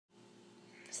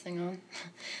thing on.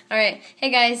 Alright, hey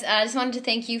guys, I just wanted to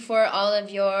thank you for all of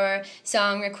your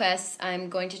song requests. I'm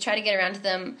going to try to get around to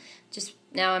them. Just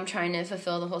now I'm trying to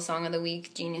fulfill the whole song of the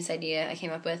week genius idea I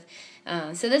came up with.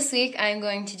 So this week I'm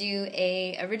going to do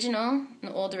an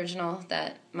old original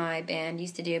that my band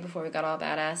used to do before we got all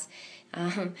badass.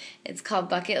 It's called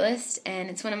Bucket List, and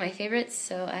it's one of my favorites,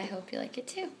 so I hope you like it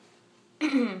too.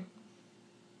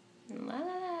 La la la.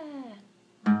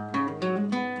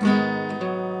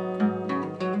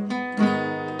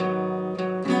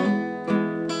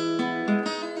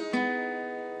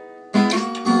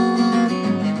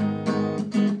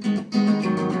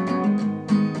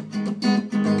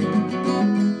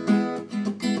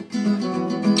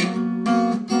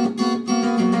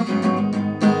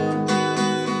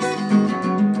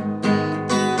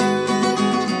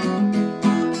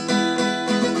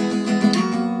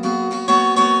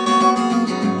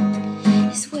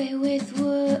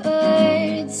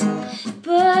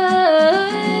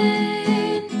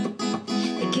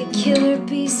 Killer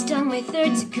bee stung my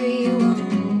third-degree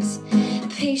wounds.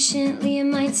 Patiently in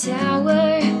my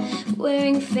tower,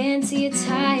 wearing fancy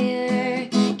attire.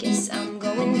 Guess I'm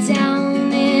going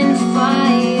down in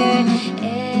fire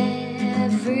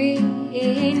every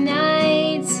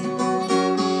night.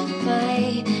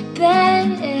 My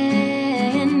bed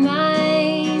and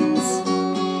minds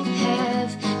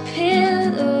have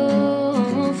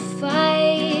pillow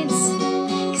fights.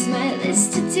 'Cause my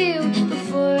list to do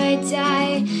before I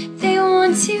die, they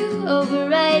want to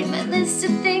overwrite my list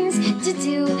of things to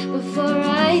do before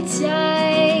I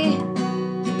die.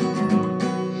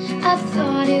 I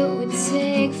thought it would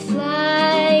take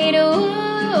flight,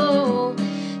 oh,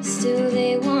 still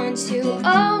they want to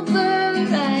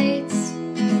overwrite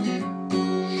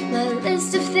my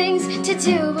list of things to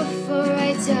do before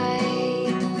I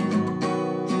die.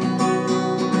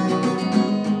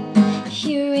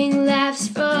 Hearing laughs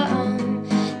from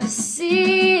the sea,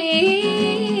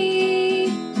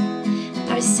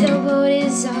 our sailboat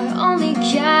is our only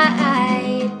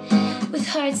guide, with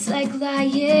hearts like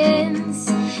lions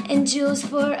and jewels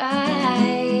for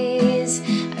eyes.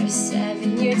 Our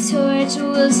 7-year torch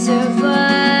will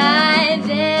survive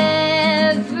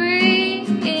every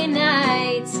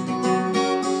night.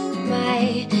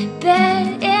 My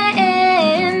bed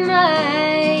and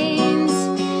minds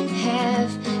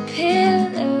have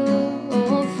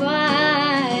pillow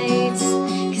fights.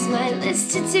 'Cause my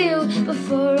list to do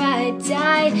before I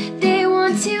die, they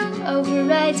want to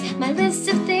overwrite my list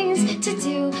of things to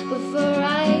do before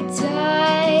I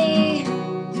die.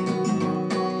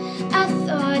 I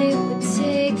thought it would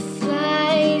take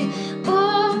flight,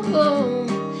 oh,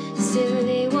 still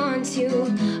they want to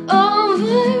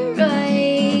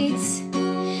overwrite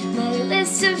my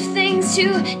list of things to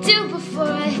do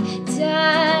before I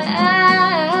die.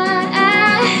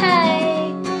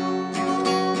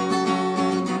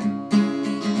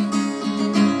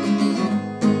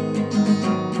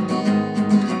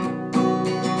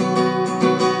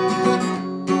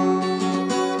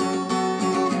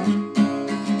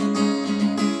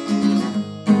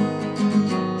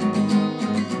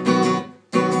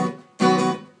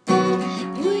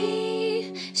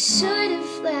 Should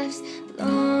have left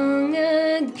long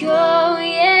ago,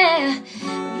 yeah.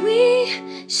 We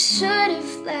should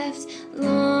have left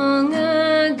long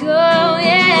ago,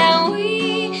 yeah.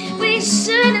 We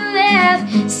should have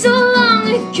left so long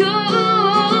ago.